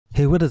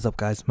Hey, what is up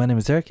guys? My name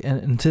is Eric,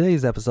 and in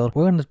today's episode,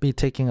 we're going to be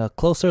taking a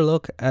closer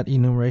look at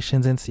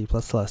enumerations in C++.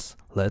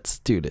 Let's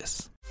do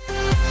this.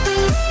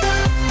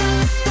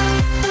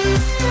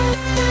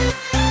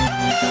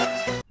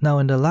 Now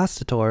in the last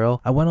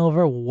tutorial, I went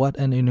over what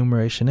an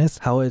enumeration is,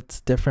 how it's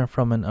different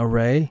from an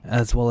array,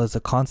 as well as a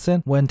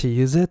constant, when to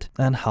use it,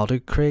 and how to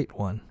create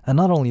one. And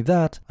not only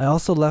that, I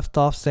also left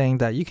off saying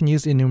that you can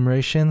use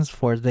enumerations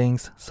for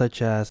things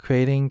such as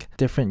creating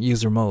different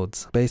user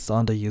modes based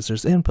on the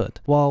user's input.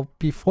 Well,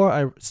 before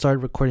I started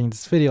recording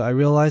this video, I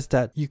realized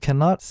that you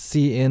cannot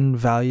see in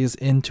values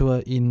into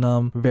a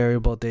enum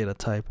variable data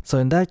type. So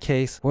in that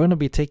case, we're going to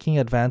be taking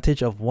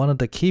advantage of one of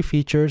the key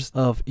features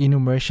of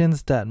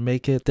enumerations that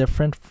make it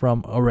different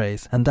from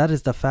arrays, and that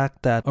is the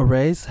fact that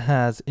arrays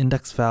has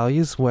index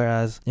values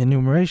whereas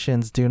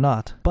enumerations do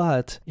not.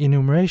 But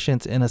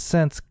enumerations in a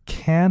sense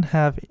can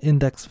have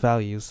index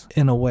values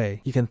in a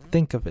way. You can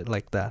think of it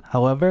like that.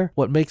 However,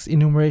 what makes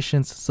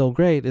enumerations so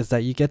great is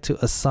that you get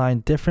to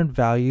assign different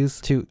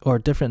values to or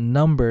different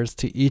numbers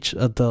to each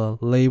of the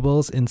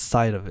labels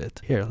inside of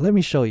it. Here, let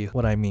me show you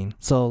what I mean.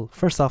 So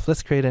first off,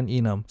 let's create an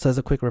enum. So as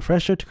a quick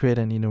refresher, to create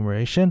an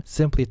enumeration,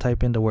 simply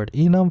type in the word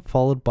enum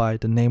followed by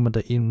the name of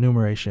the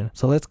enumeration.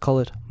 So let's call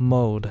it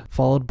mode,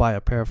 followed by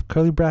a pair of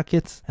curly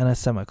brackets and a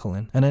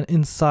semicolon. And then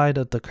inside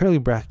of the curly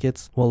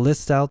brackets, we'll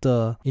list out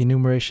the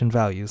enumeration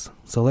values.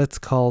 So let's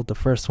call the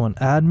first one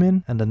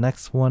admin and the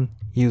next one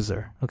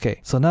user. Okay,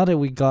 so now that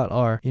we got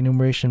our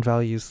enumeration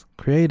values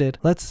created,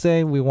 let's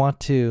say we want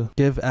to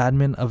give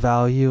admin a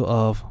value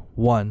of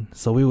 1.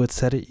 So we would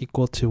set it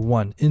equal to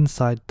 1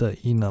 inside the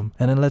enum.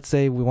 And then let's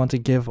say we want to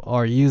give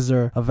our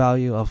user a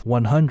value of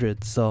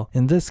 100. So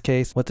in this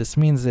case, what this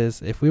means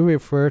is if we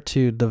refer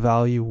to the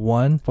value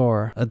 1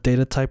 for a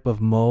data type of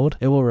mode,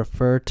 it will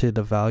refer to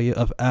the value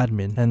of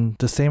admin. And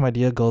the same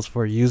idea goes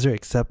for user,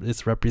 except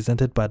it's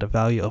represented by the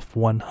value of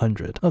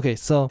 100. Okay,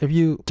 so if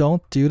you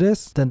don't do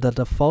this, then the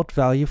default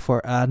value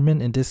for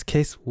admin in this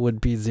case would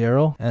be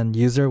 0 and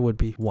user would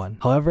be 1.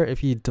 However,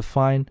 if you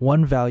define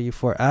one value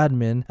for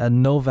admin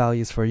and no values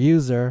for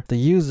user, the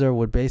user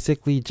would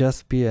basically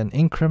just be an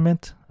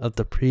increment of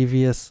the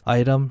previous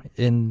item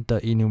in the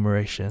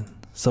enumeration.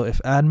 So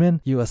if admin,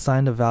 you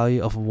assign a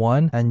value of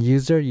 1 and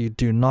user, you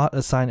do not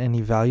assign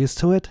any values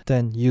to it,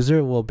 then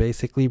user will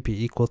basically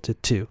be equal to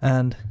 2.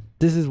 And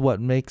this is what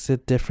makes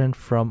it different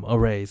from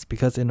arrays,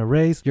 because in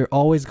arrays, you're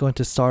always going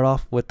to start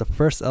off with the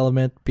first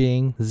element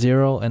being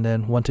 0 and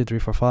then 1, 2, 3,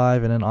 4,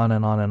 5 and then on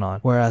and on and on.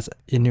 Whereas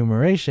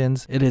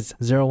enumerations, it is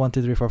 0, 1,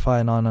 2, 3, 4, 5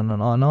 and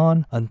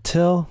on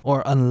until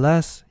or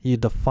unless you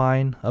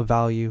define a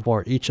value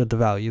for each of the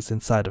values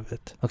inside of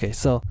it. Okay,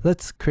 so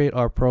let's create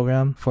our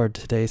program for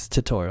today's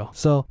tutorial.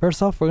 So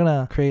first off, we're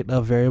gonna create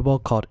a variable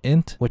called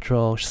int, which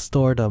will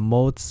store the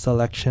mode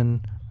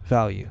selection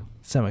value.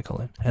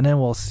 Semicolon, and then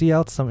we'll see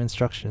out some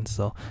instructions.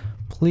 So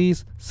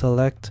please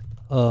select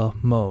a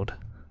mode,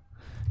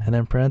 and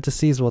then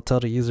parentheses will tell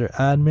the user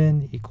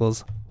admin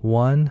equals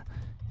 1,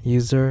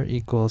 user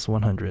equals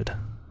 100.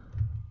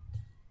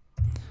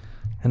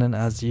 And then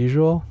as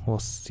usual, we'll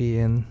see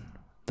in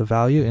the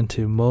value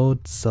into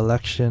mode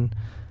selection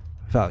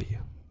value,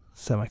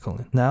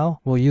 semicolon.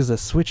 Now we'll use a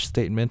switch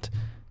statement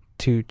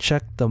to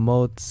check the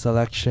mode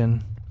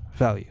selection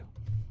value.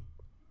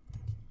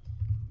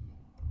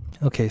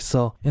 Okay,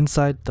 so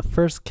inside the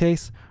first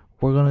case,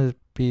 we're going to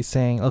be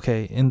saying,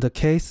 okay, in the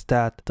case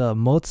that the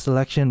mode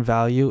selection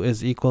value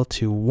is equal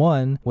to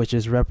 1, which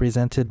is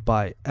represented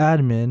by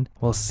admin,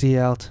 we'll see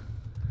out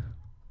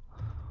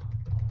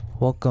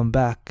welcome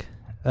back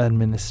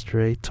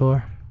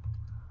administrator.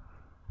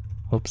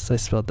 Oops, I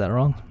spelled that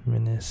wrong.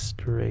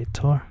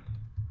 Administrator.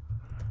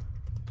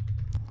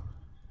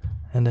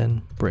 And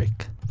then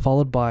break.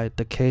 Followed by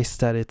the case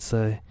that it's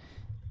a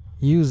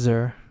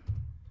user,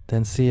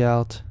 then see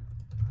out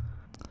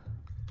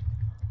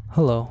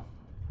hello,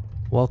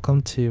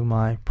 welcome to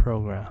my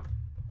program.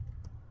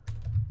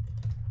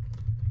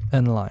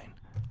 End line,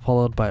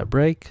 followed by a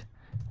break,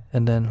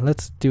 and then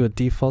let's do a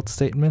default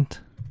statement.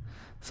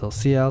 So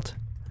cout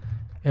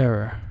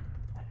error,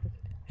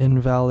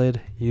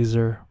 invalid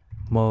user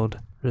mode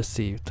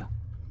received.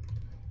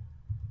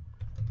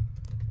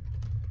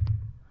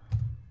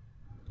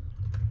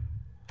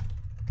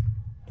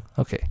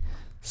 Okay.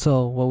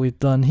 So what we've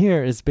done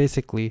here is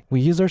basically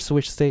we use our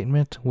switch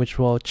statement, which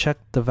will check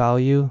the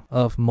value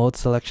of mode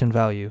selection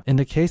value. In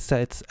the case that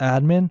it's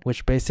admin,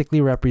 which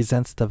basically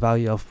represents the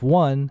value of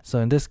 1. So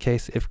in this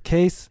case, if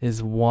case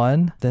is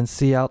 1, then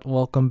cout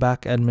welcome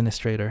back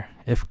administrator.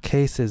 If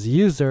case is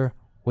user,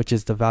 which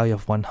is the value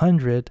of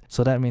 100.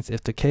 So that means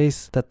if the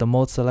case that the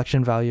mode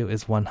selection value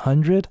is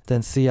 100,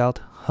 then cout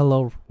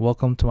hello,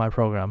 welcome to my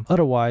program.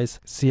 Otherwise,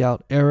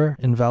 cout error,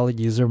 invalid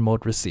user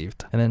mode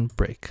received, and then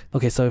break.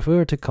 Okay, so if we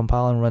were to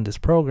compile and run this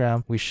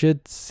program, we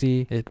should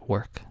see it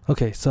work.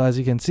 Okay, so as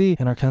you can see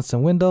in our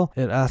constant window,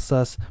 it asks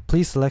us,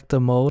 please select the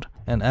mode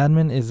and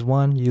admin is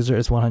 1, user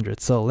is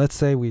 100. So let's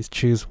say we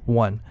choose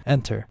 1,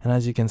 enter. And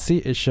as you can see,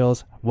 it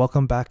shows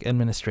welcome back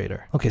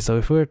administrator. Okay, so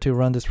if we were to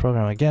run this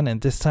program again, and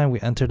this time we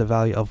enter the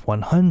value of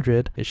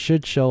 100, it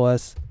should show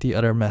us the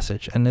other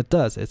message. And it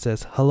does. It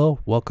says, hello,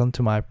 welcome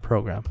to my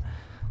program.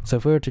 So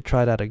if we were to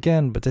try that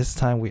again, but this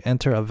time we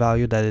enter a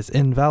value that is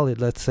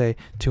invalid, let's say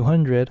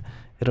 200,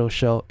 it'll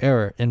show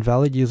error,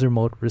 invalid user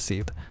mode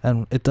received.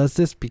 And it does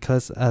this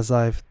because, as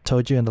I've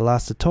told you in the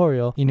last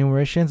tutorial,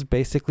 enumerations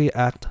basically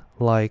act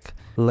like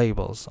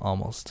labels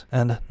almost.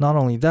 And not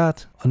only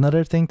that,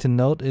 another thing to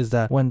note is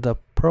that when the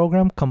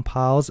program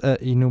compiles an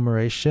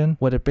enumeration,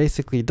 what it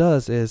basically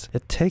does is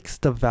it takes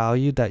the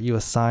value that you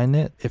assign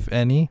it, if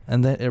any,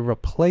 and then it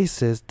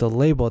replaces the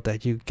label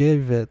that you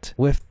give it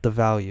with the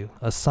value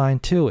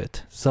assigned to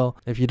it. So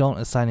if you don't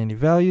assign any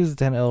values,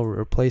 then it'll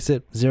replace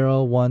it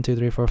 0, 1, 2,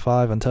 3, 4,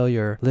 5 until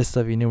your list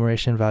of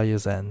enumeration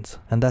values ends.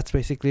 And that's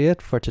basically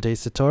it for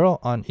today's tutorial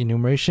on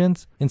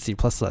enumerations in C++.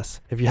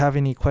 If you have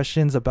any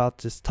questions about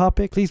this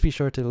topic, please be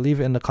sure to leave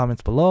it in the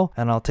comments below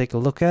and I'll take a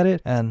look at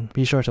it, and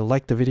be sure to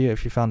like the video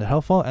if you found it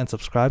helpful and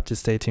subscribe to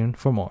stay tuned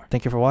for more.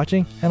 Thank you for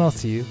watching, and I'll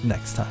see you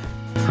next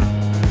time.